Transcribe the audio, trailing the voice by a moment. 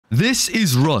This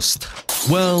is Rust.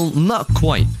 Well, not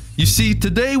quite. You see,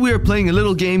 today we are playing a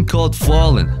little game called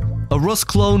Fallen. A Rust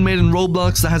clone made in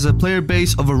Roblox that has a player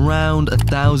base of around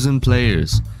 1,000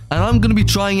 players. And I'm gonna be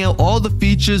trying out all the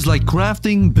features like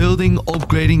crafting, building,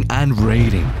 upgrading, and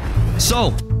raiding.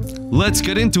 So, let's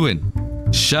get into it,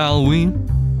 shall we?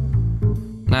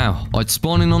 Now, I'd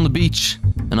spawn in on the beach,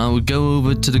 and I would go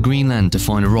over to the Greenland to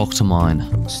find a rock to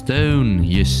mine. Stone,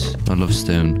 yes, I love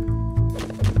stone.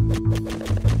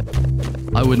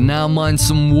 I would now mine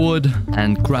some wood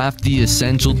and craft the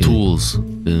essential tools.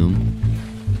 Boom.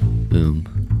 Boom.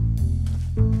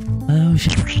 Oh,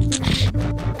 shit.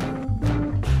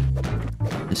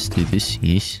 Let's do this,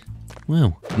 yes.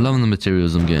 Wow, loving the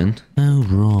materials I'm getting. Oh,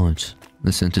 right.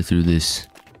 Let's enter through this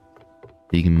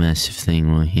big, massive thing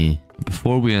right here.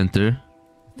 Before we enter,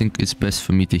 I think it's best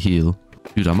for me to heal.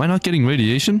 Dude, am I not getting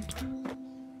radiation?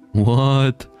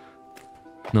 What?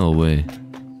 No way.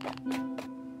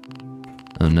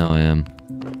 Oh, now I am.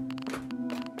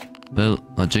 Well,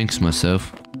 I jinxed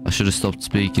myself. I should have stopped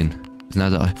speaking. Now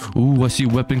that Ooh, I see a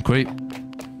weapon crate.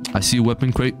 I see a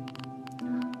weapon crate.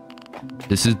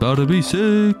 This is about to be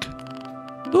sick.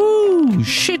 Ooh,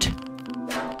 shit.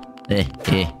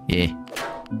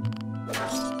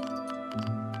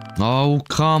 Oh,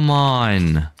 come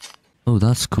on. Oh,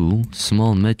 that's cool.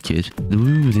 Small medkit.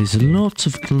 Ooh, there's lots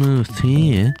of cloth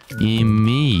here.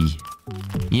 Me.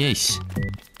 Yes.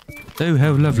 Oh,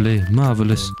 how lovely.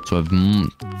 Marvelous. So I've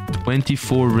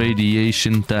 24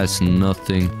 radiation. That's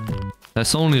nothing.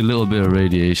 That's only a little bit of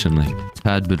radiation. Like, a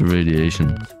tad bit of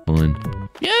radiation. Fine.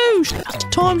 Yo, that's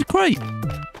times great.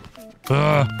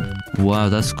 Wow,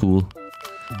 that's cool.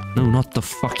 No, not the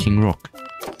fucking rock.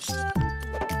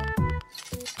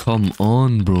 Come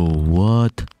on, bro.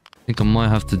 What? I think I might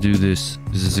have to do this.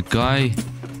 Is this a guy?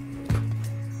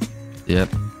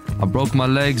 Yep. I broke my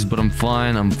legs, but I'm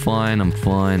fine. I'm fine. I'm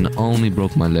fine. Only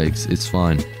broke my legs. It's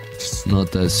fine. It's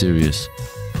not that serious.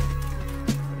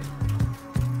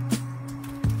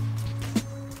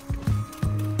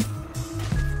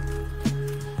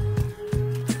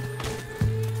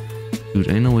 Dude,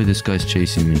 ain't no way this guy's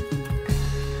chasing me.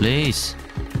 Please.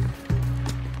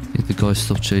 I think the guy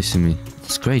stopped chasing me.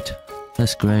 That's great.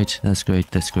 That's great. That's great.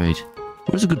 That's great.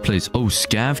 Where's a good place? Oh,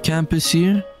 Scav Camp is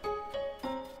here?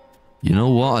 You know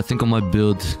what? I think I might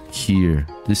build here.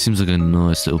 This seems like a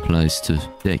nice little place to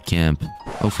get camp.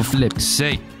 Oh, for flip's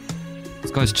sake. This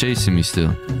guy's chasing me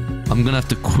still. I'm gonna have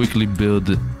to quickly build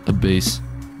a base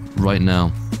right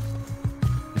now.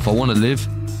 If I want to live.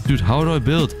 Dude, how do I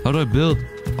build? How do I build?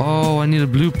 Oh, I need a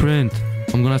blueprint.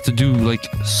 I'm gonna have to do like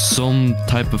some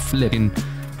type of flipping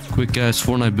quick ass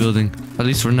Fortnite building. At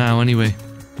least for now anyway.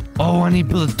 Oh, I need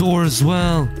to build a door as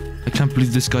well. I can't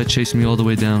believe this guy chased me all the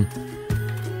way down.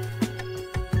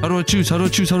 How do I choose? How do I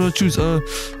choose? How do I choose?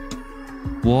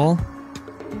 Wall?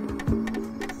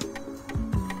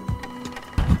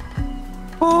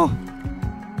 Oh!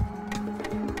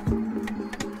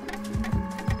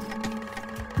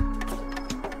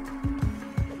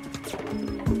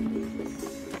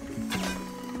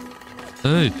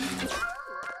 Hey!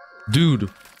 Dude,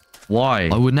 why?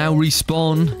 I would now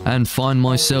respawn and find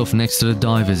myself next to the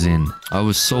divers inn. I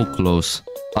was so close.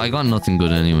 I got nothing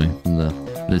good anyway from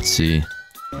that. Let's see.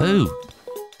 Oh,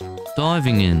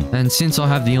 diving in. And since I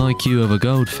have the IQ of a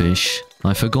goldfish,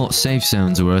 I forgot safe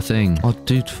zones were a thing. Oh,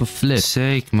 dude, for flip's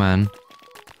sake, man.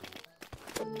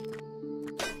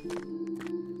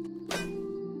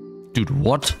 Dude,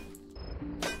 what?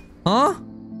 Huh?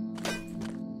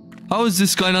 How is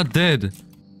this guy not dead?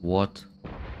 What?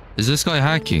 Is this guy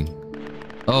hacking?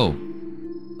 Oh.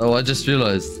 Oh, I just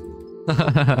realized.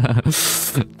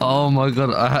 Oh my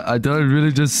god, I don't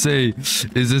really just say,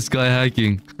 is this guy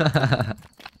hacking?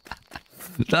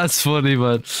 That's funny,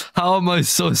 man. How am I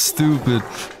so stupid?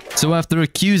 So after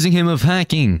accusing him of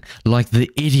hacking, like the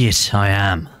idiot I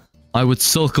am, I would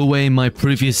sulk away my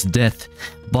previous death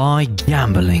by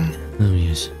gambling. Oh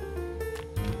yes.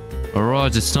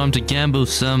 Alright, it's time to gamble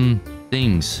some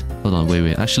things. Hold on,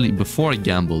 wait. Actually, before I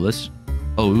gamble, let's...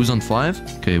 Oh, it was on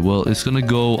 5? Okay, well, it's gonna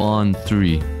go on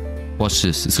 3. Watch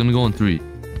this. It's gonna go on 3.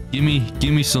 Give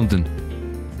me something.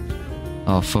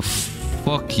 Oh, for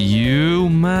fuck you,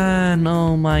 man.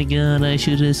 Oh my god, I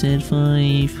should have said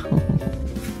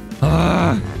 5.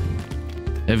 Ah!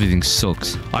 Everything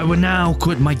sucks. I will now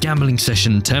quit my gambling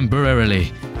session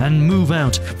temporarily and move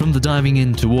out from the diving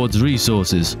in towards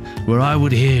resources, where I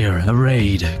would hear a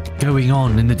raid going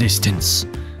on in the distance.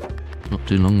 Not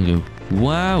too long ago.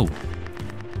 Wow!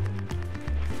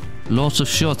 Lots of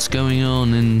shots going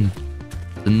on in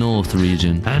the north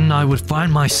region. And I would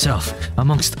find myself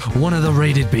amongst one of the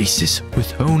raided bases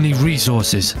with only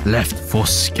resources left for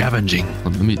scavenging.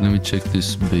 Let me check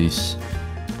this base.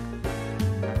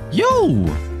 Yo!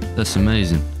 That's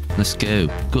amazing. Let's go.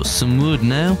 Got some wood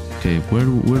now. Okay,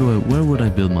 where would I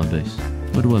build my base?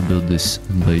 Where do I build this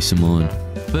base of mine?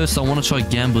 First, I want to try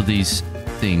gamble these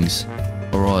things.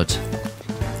 Alright.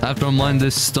 After I mine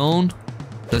this stone,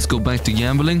 let's go back to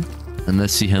gambling. And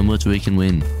let's see how much we can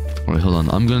win. Alright, hold on.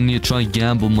 I'm gonna need to try and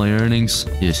gamble my earnings.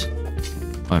 Yes.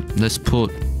 Alright, let's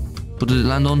put... What did it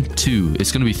land on? 2.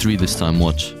 It's gonna be 3 this time,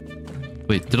 watch.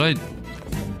 Wait, did I...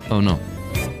 Oh, no.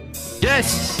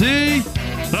 Yes! See?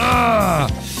 Ah!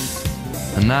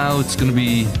 And now it's gonna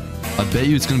be... I bet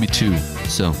you it's gonna be 2.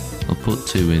 So, I'll put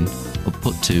 2 in. I'll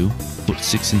put 2. Put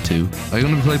 6 and 2. Are you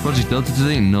gonna play Project Delta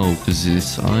today? No,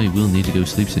 because I will need to go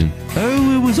sleep soon.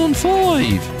 Oh, it was on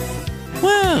 5!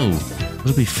 Wow!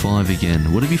 Would it be 5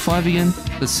 again? Would it be 5 again?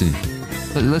 Let's see.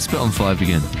 Let's bet on 5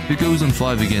 again. If it goes on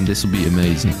 5 again, this will be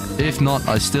amazing. If not,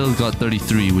 I still got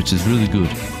 33, which is really good.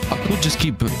 I could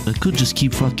just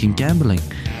keep fucking gambling.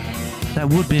 That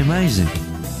would be amazing.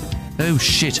 Oh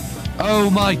shit. Oh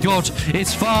my god,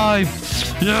 it's 5!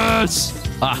 Yes!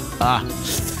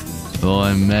 Oh,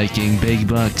 I'm making big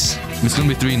bucks. It's gonna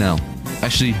be 3 now.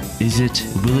 Actually,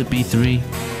 will it be 3?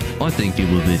 I think it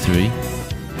will be 3.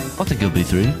 I think it'll be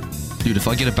 3. Dude, if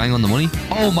I get a bang on the money...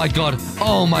 Oh my god!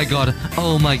 Oh my god!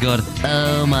 Oh my god!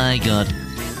 Oh my god!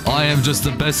 I am just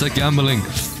the best at gambling.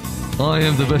 I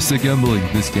am the best at gambling.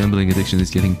 This gambling addiction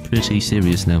is getting pretty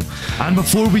serious now. And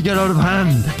before we get out of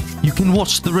hand, you can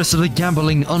watch the rest of the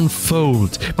gambling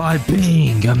unfold by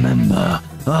being a member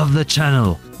of the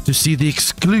channel to see the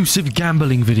exclusive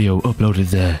gambling video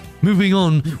uploaded there. Moving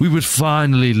on, we would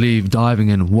finally leave diving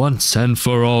in once and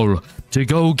for all to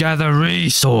go gather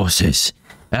resources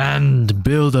and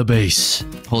build a base.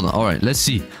 Hold on, alright, let's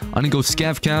see. I'm gonna go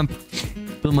scav camp,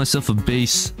 build myself a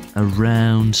base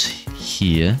around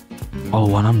here.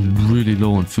 Oh, and I'm really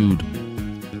low on food.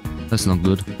 That's not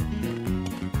good.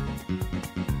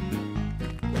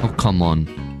 Oh, come on.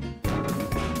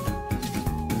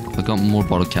 I got more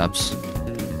bottle caps.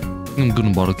 I think I'm good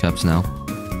on bottle caps now.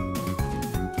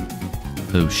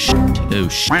 Oh shit, oh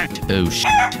shit, oh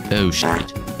shit, oh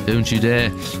shit. Don't you dare.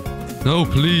 No,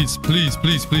 please, please,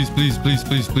 please, please, please, please,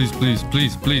 please, please, please,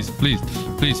 please, please, please,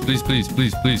 please, please, please,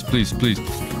 please, please, please, please.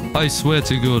 I swear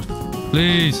to God.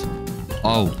 Please.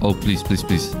 Oh, please, please,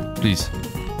 please, please.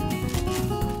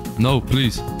 No,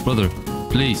 please, brother,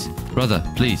 please, brother,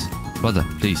 please, brother,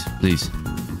 please, please.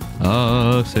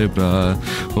 Ah, Zebra.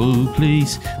 Oh,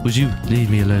 please, would you leave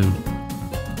me alone?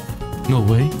 No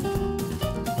way.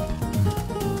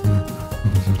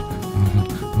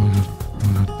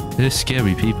 They're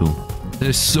scary people.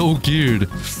 They're so geared.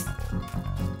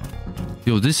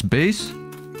 Yo, this base?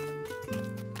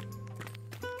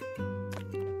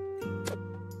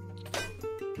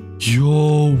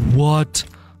 Yo, what?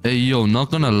 Hey, yo, not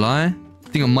gonna lie. I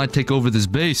think I might take over this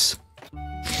base.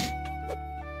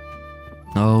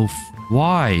 Oh,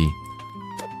 why?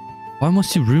 Why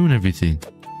must you ruin everything?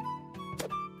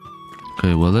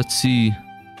 Okay, well, let's see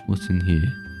what's in here.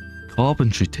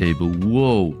 Carpentry table.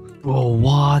 Whoa. Bro,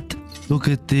 what? Look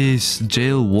at this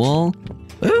jail wall.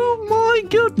 Oh my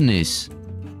goodness.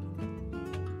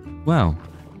 Wow.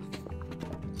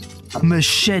 A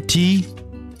machete?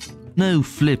 No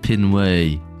flipping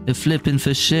way. A flipping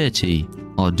machete.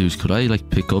 Oh, dude, could I like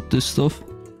pick up this stuff?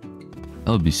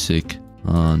 That would be sick.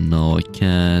 Oh no, I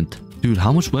can't. Dude,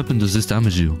 how much weapon does this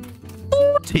damage you?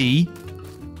 40?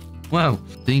 Wow.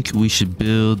 Think we should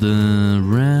build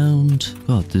around.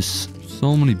 God, this.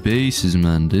 So many bases,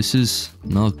 man. This is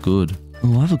not good.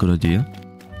 Oh, I have a good idea.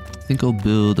 I think I'll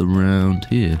build around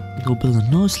here. I think I'll build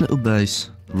a nice little base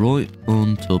right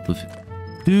on top of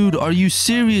it. Dude, are you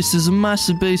serious? There's a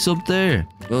massive base up there.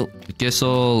 Well, I guess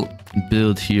I'll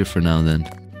build here for now then.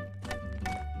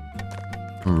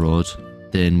 Alright.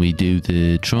 Then we do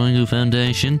the triangle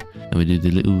foundation. And we do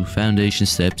the little foundation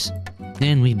steps.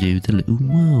 Then we do the little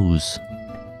walls.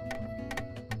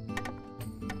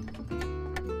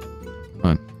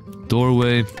 Right.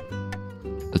 Doorway.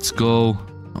 Let's go.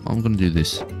 I'm gonna do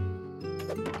this.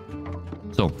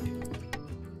 So.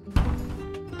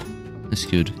 That's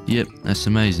good. Yep, that's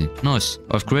amazing. Nice.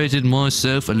 I've created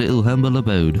myself a little humble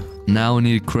abode. Now I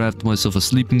need to craft myself a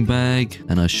sleeping bag.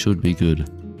 And I should be good.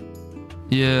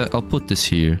 Yeah, I'll put this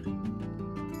here.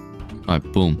 Alright,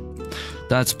 boom.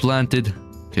 That's planted.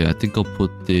 Okay, I think I'll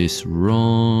put this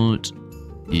right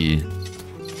here.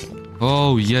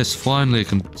 Oh, yes, finally I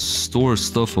can store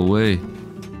stuff away.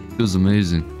 Feels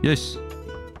amazing. Yes.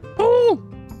 Oh!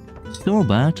 Still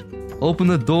bad. Open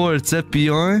the door, it's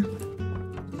FBI.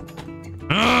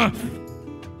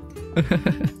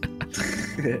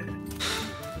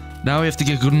 Now we have to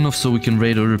get good enough so we can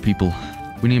raid other people.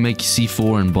 We need to make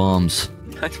C4 and bombs.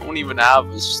 I don't even have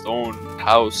a stone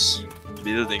house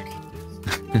building.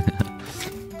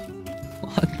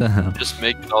 What the hell? Just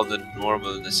making all the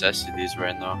normal necessities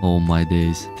right now. Oh my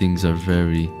days. Things are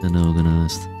very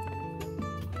unorganized.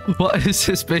 What is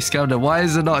this base counter? Why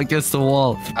is it not against the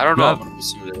wall? I don't know. I'm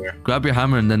assuming they were. Grab your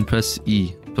hammer and then press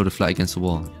E. Put it flat against the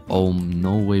wall. Oh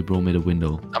no way, bro made a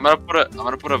window. I'm gonna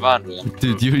put a vandal.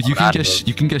 Dude, you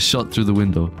can get shot through the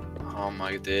window. Oh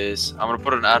my days. I'm gonna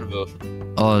put an anvil.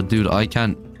 Oh dude, I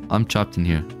can't. I'm trapped in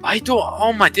here. I don't.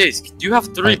 Oh my days. Do you have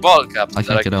 3 bottle caps I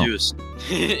that I can't can get use?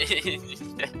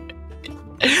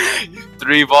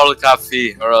 3 bottle cap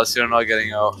fee, or else you're not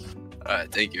getting out. Alright,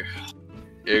 thank you.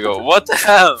 Here you go. What the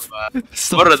hell, man?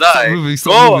 Stop, Stop moving,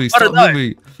 stop Go, moving, stop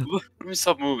moving. Let me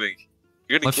stop moving.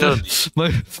 You're gonna kill me.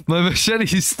 My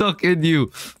machete is stuck in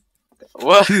you.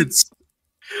 What?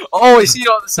 Oh, I see it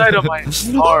on the side of my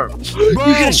arm. Bro.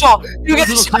 You get shot. You get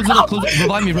shot.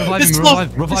 Revive me, revive It's me, close.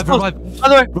 revive. By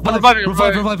the way, I'm reviving.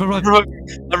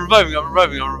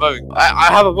 I'm reviving. I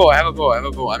have a bow.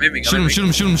 I'm aiming. Shoot him.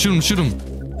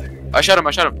 I shot him.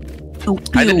 I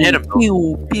didn't hit him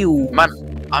though. Man,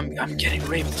 I'm getting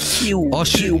raped. Oh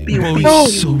shit. Bro, No.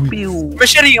 he's so weak.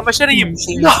 I'm macheting him.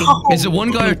 No. Is it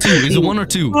 1 guy or 2? Is it 1 or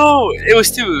 2? No, it was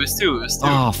two.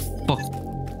 Ah, fuck.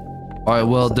 Alright,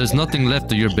 well, there's nothing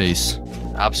left of your base.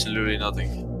 Absolutely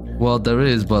nothing. Well, there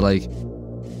is, but like...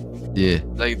 Yeah.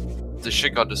 Like, the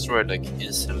shit got destroyed like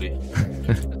instantly.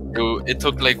 It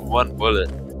took like 1 bullet.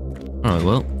 Alright,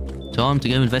 well. Time to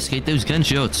go investigate those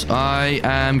gunshots. I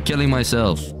am killing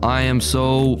myself. I am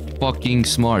so fucking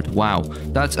smart. Wow.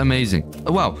 That's amazing.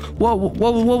 Wow. What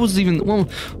was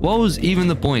even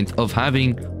the point of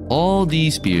having all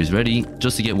these spears ready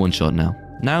just to get 1 shot now?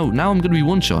 Now I'm gonna be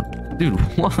 1 shot. Dude,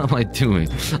 what am I doing?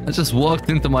 I just walked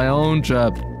into my own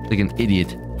trap like an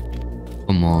idiot.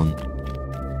 Come on.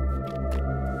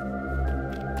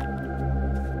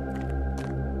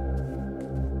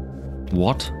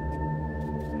 What?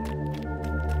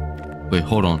 Wait,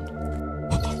 hold on.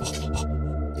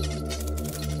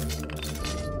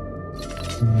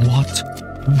 What?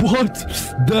 What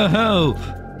the hell?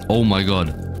 Oh my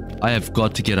god. I have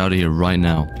got to get out of here right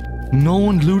now. No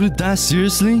one looted that?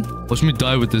 Seriously? Watch me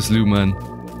die with this loot, man.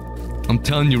 I'm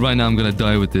telling you right now, I'm gonna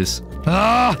die with this.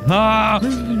 Ah! Ah!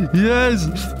 Yes!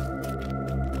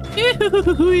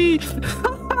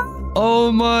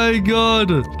 Oh my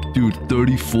god! Dude,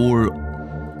 34.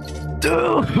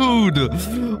 Dude!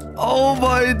 Oh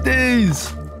my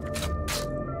days!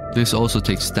 This also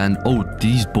takes stand. Oh,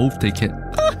 these both take hit.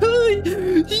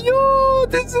 Yo,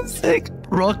 this is sick.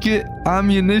 Rocket,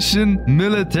 ammunition,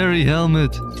 military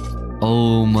helmet.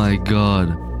 Oh my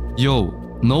god. Yo,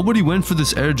 nobody went for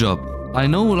this airdrop. I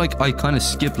know, like, I kind of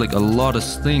skipped, like, a lot of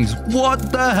things.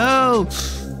 What the hell?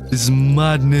 This is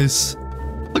madness.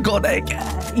 I got AK.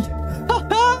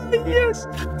 Yes.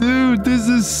 Dude, this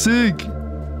is sick.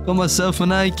 Got myself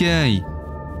an AK.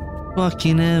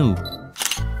 Fucking hell.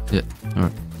 Yeah,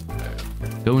 alright.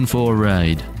 Going for a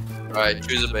ride. Alright,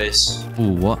 choose a base.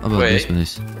 Oh, what about this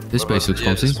base? This base looks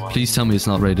comfy. Please tell me it's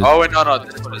not rated. Oh wait, no,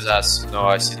 this one is ass. No,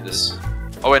 I see this.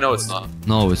 Oh wait, no, it's not.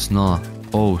 No, it's not.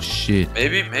 Oh shit.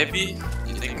 Maybe. You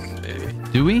think maybe?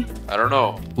 Do we? I don't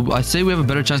know. I say we have a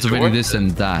better chance of raiding this than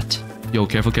that. Yo,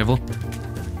 careful.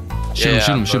 Shoot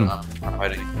him. I'm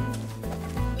hiding.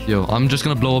 Yo, I'm just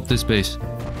gonna blow up this base.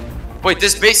 Wait,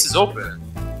 this base is open.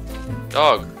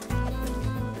 Dog.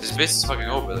 This base is fucking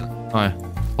open. Alright.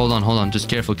 Hold on. Just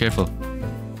careful.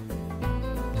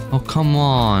 Oh, come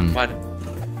on. Man.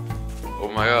 Oh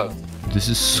my god. This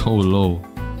is so low.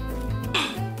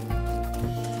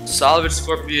 Salvage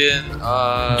Scorpion,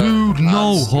 Dude,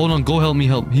 no! Hold on, go help me,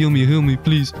 heal me,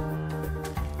 please.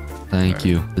 Thank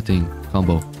you. The thing.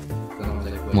 Combo.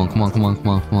 Come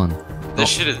on. This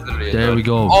shit is literally there we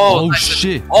go. Oh, oh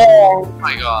shit. Oh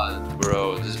my god.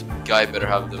 Bro, this guy better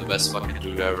have the best fucking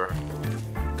loot ever.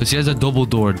 Because he has a double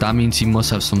door, that means he must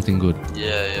have something good.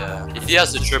 Yeah. If he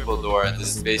has a triple door and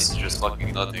this base is just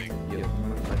fucking nothing.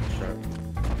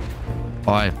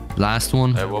 Alright, last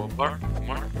one. One more.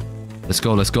 Let's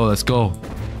go.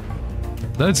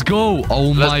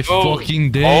 Oh my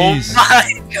fucking days. Oh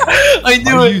my god. I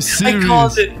knew Are it. you serious? I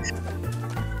called it.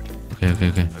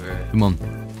 Okay. Come on.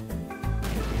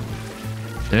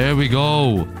 There we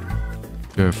go.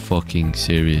 You're fucking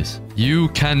serious. You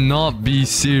cannot be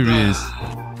serious.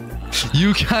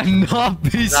 You cannot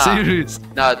be serious.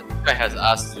 Nah, this guy has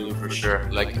ass to do for sure.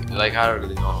 Like I don't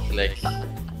really know. Like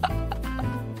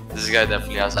this guy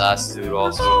definitely has ass to do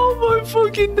also. Oh my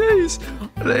fucking days.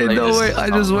 There ain't no way I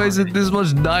just wasted this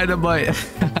much dynamite.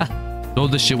 Throw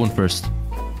the shit one first.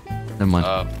 Never mind.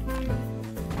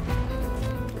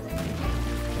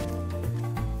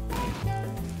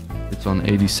 It's on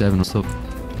 87 or so.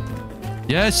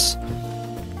 Yes!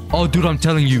 Oh, dude, I'm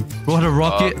telling you. Bro had a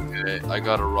rocket. Okay, I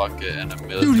got a rocket and a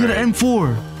military. Dude, you had an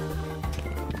M4.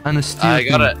 And a steel I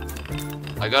got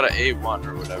an A1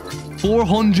 or whatever.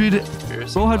 400.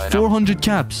 Bro had 400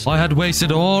 caps. I had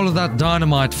wasted all of that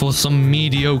dynamite for some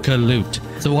mediocre loot.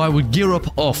 So I would gear up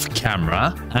off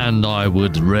camera and I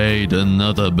would raid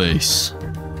another base.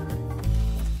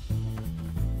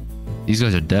 These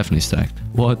guys are definitely stacked.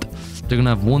 What? They're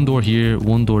gonna have one door here,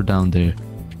 one door down there.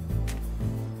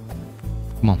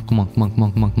 Come on, come on, come on, come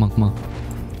on, come on, come on, come on.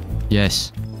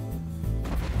 Yes.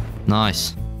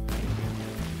 Nice.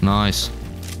 Nice.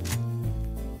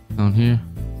 Down here.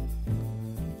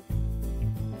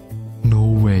 No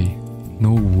way.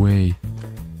 No way.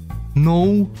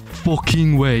 No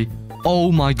fucking way.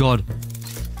 Oh my god.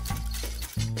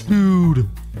 Dude.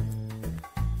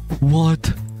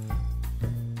 What?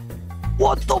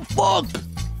 What the fuck?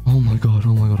 Oh my god,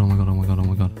 oh my god, oh my god, oh my god, oh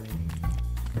my god.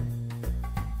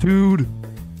 Dude.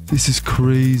 This is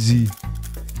crazy.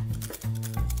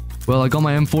 Well, I got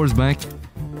my M4s back.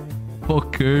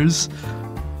 Fuckers.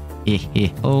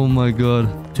 Oh my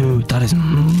god. Dude, that is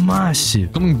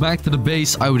massive. Coming back to the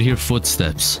base, I would hear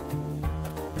footsteps.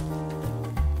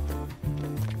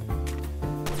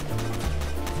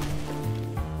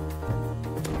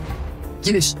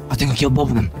 Yes, I think I killed both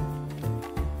of them.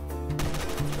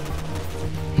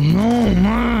 No,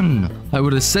 man. I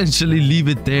would essentially leave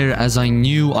it there as I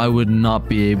knew I would not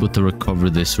be able to recover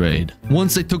this raid.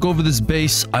 Once they took over this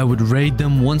base, I would raid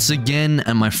them once again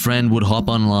and my friend would hop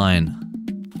online.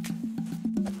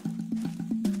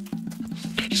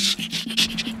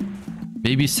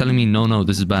 Baby's telling me, no,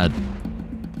 this is bad.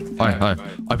 Alright.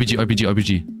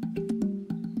 RPG.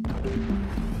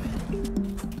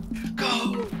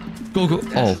 Go.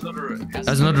 Oh. It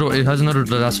has another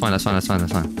door. That's fine.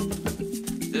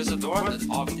 There's a door that's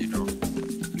off, you know.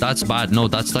 That's bad. No,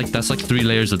 that's like 3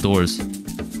 layers of doors.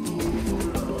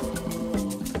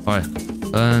 Alright.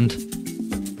 And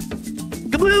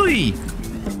Kablooey!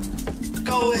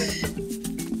 Go away!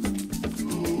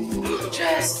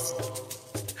 Chest!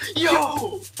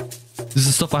 Yo! This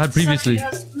is stuff I had previously.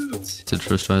 Boots. It's the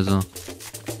first try as well.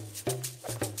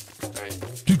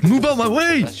 Alright, Dude, move out my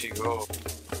way! let you go.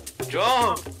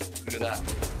 Jump! Look at that.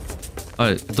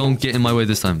 Alright, don't get in my way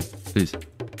this time. Please.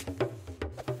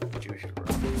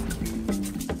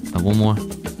 One more.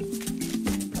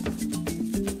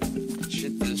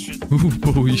 Shit. Move,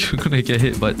 bro, you're gonna get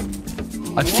hit, but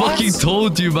I fucking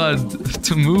told you, man,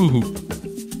 to move.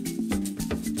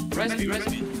 Rest me.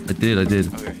 I did. Okay.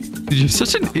 Dude, you're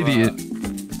such an idiot.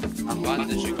 I'm glad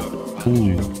that you go.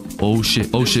 Oh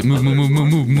shit. Move.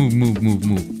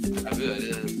 I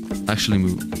did. Actually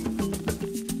move.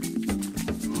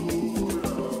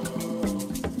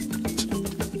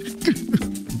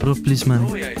 Bro, please, man.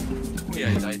 Oh yeah,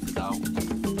 I died to that one.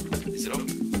 Is it open?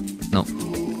 No.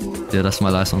 Yeah, that's my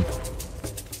last one.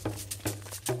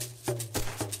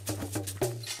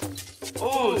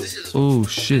 Oh, this is. Oh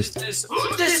shit. This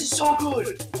is so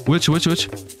good. Which?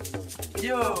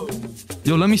 Yo,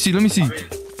 Yo, let me see. I mean,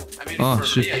 Oh, for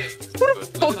shit. me, Who the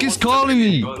fuck is calling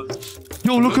me?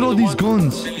 Yo, look at all these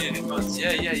guns.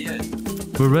 Yeah.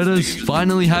 Beretta's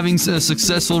finally having a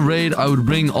successful raid. I would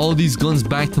bring all these guns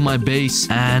back to my base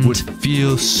and would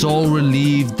feel so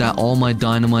relieved that all my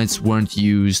dynamites weren't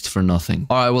used for nothing.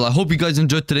 Alright, well, I hope you guys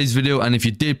enjoyed today's video, and if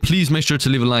you did, please make sure to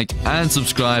leave a like and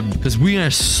subscribe because we are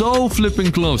so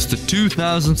flipping close to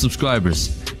 2,000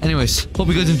 subscribers. Anyways, hope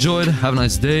you guys enjoyed. Have a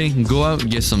nice day. Go out and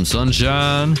get some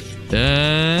sunshine.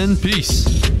 And peace.